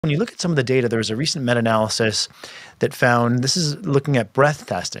When you look at some of the data, there was a recent meta-analysis that found, this is looking at breath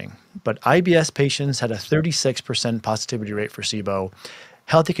testing, but IBS patients had a 36% positivity rate for SIBO.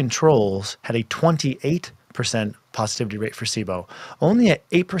 Healthy controls had a 28% positivity rate for SIBO, only an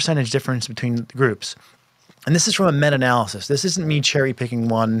 8% difference between the groups. And this is from a meta-analysis. This isn't me cherry picking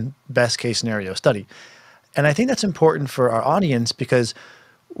one best case scenario study. And I think that's important for our audience because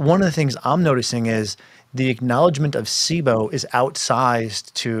one of the things I'm noticing is the acknowledgement of SIBO is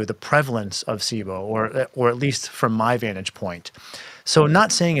outsized to the prevalence of SIBO, or at least from my vantage point. So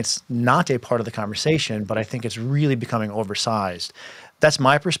not saying it's not a part of the conversation, but I think it's really becoming oversized. That's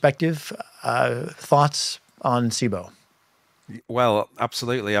my perspective. Thoughts on SIBO? Well,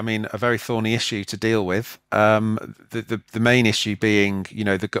 absolutely. I mean, a very thorny issue to deal with. The main issue being,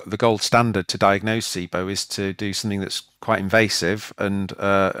 the gold standard to diagnose SIBO is to do something that's quite invasive and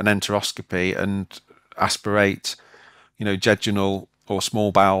an enteroscopy and aspirate, jejunal or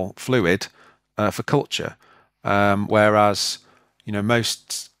small bowel fluid for culture. Whereas,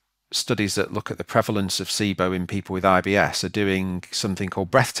 most studies that look at the prevalence of SIBO in people with IBS are doing something called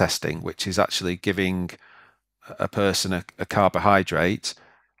breath testing, which is actually giving a person a carbohydrate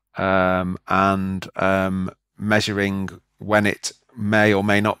and measuring when it may or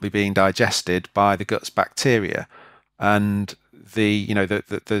may not be being digested by the gut's bacteria. And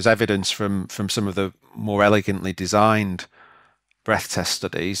there's evidence from some of the more elegantly designed breath test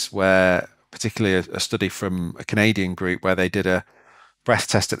studies, where particularly a study from a Canadian group where they did a breath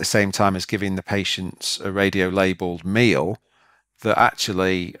test at the same time as giving the patients a radio-labeled meal, that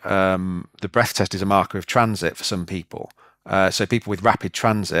actually the breath test is a marker of transit for some people. So people with rapid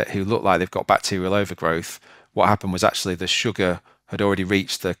transit who look like they've got bacterial overgrowth, what happened was actually the sugar had already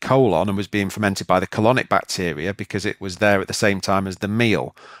reached the colon and was being fermented by the colonic bacteria because it was there at the same time as the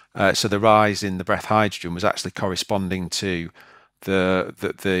meal. So the rise in the breath hydrogen was actually corresponding to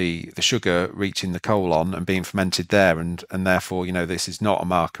the sugar reaching the colon and being fermented there, and therefore this is not a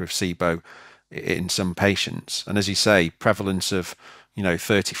marker of SIBO in some patients. And as you say, prevalence of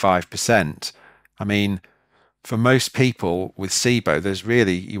 35%. I mean, for most people with SIBO, there's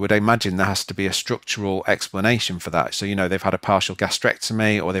really, you would imagine there has to be a structural explanation for that. So they've had a partial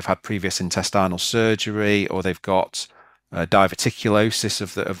gastrectomy, or they've had previous intestinal surgery, or they've got diverticulosis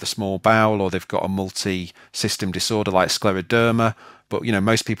of the small bowel, or they've got a multi-system disorder like scleroderma. But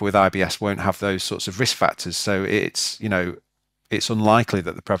most people with IBS won't have those sorts of risk factors. So it's unlikely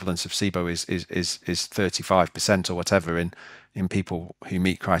that the prevalence of SIBO is 35% or whatever in people who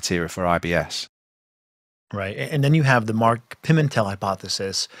meet criteria for IBS. Right. And then you have the Mark Pimentel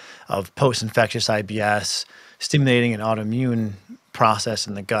hypothesis of post-infectious IBS stimulating an autoimmune process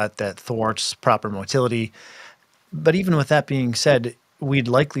in the gut that thwarts proper motility. But even with that being said, we'd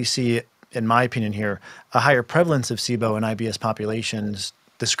likely see, in my opinion here, a higher prevalence of SIBO in IBS populations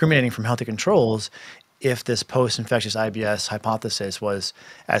discriminating from healthy controls if this post-infectious IBS hypothesis was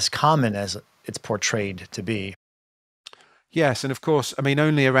as common as it's portrayed to be. Yes, and of course, I mean,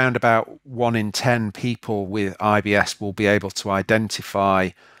 only around about 1 in 10 people with IBS will be able to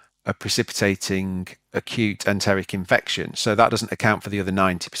identify a precipitating acute enteric infection. So that doesn't account for the other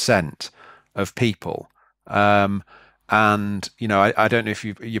 90% of people. And, I don't know if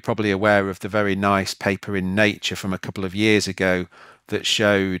you're probably aware of the very nice paper in Nature from a couple of years ago that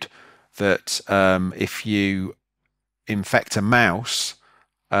showed that if you infect a mouse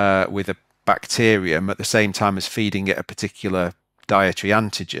with a bacterium at the same time as feeding it a particular dietary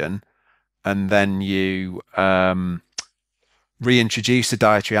antigen, and then you reintroduce the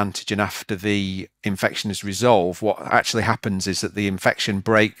dietary antigen after the infection is resolved, what actually happens is that the infection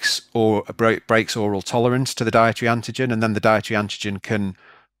breaks oral tolerance to the dietary antigen, and then the dietary antigen can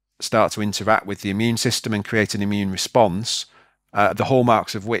start to interact with the immune system and create an immune response, the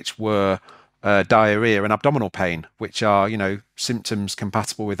hallmarks of which were diarrhea and abdominal pain, which are symptoms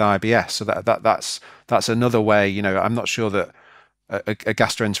compatible with IBS. So that's another way. I'm not sure that a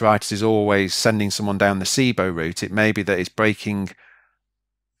gastroenteritis is always sending someone down the SIBO route. It may be that it's breaking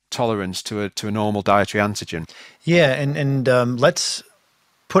tolerance to a normal dietary antigen. Yeah, and let's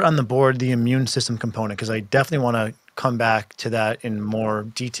put on the board the immune system component, because I definitely want to come back to that in more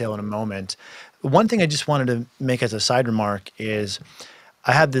detail in a moment. One thing I just wanted to make as a side remark is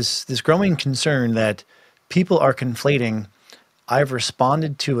I have this growing concern that people are conflating, I've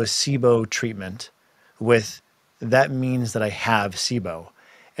responded to a SIBO treatment with that means that I have SIBO.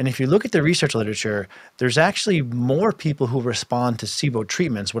 And if you look at the research literature, there's actually more people who respond to SIBO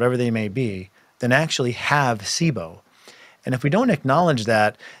treatments, whatever they may be, than actually have SIBO. And if we don't acknowledge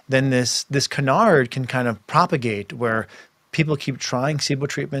that, then this canard can kind of propagate where people keep trying SIBO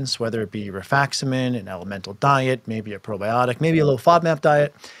treatments, whether it be rifaximin, an elemental diet, maybe a probiotic, maybe a low FODMAP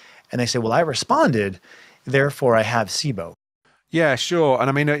diet, and they say, well, I responded, therefore I have SIBO. Yeah, sure. And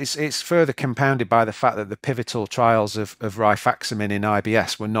I mean, it's further compounded by the fact that the pivotal trials of rifaximin in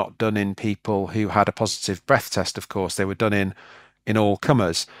IBS were not done in people who had a positive breath test, of course. They were done in all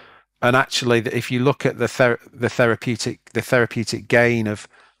comers. And actually, if you look at the therapeutic gain of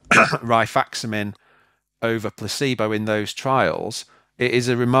rifaximin over placebo in those trials, it is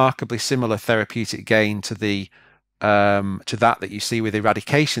a remarkably similar therapeutic gain to the to that you see with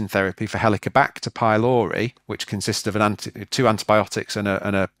eradication therapy for Helicobacter pylori, which consists of two antibiotics and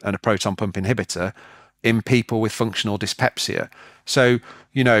a proton pump inhibitor in people with functional dyspepsia. So,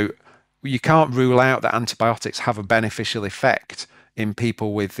 you know, you can't rule out that antibiotics have a beneficial effect in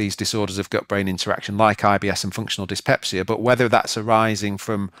people with these disorders of gut-brain interaction like IBS and functional dyspepsia, but whether that's arising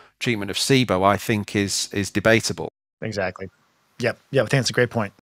from treatment of SIBO, I think is debatable. Exactly. Yep. Yeah, I think that's a great point.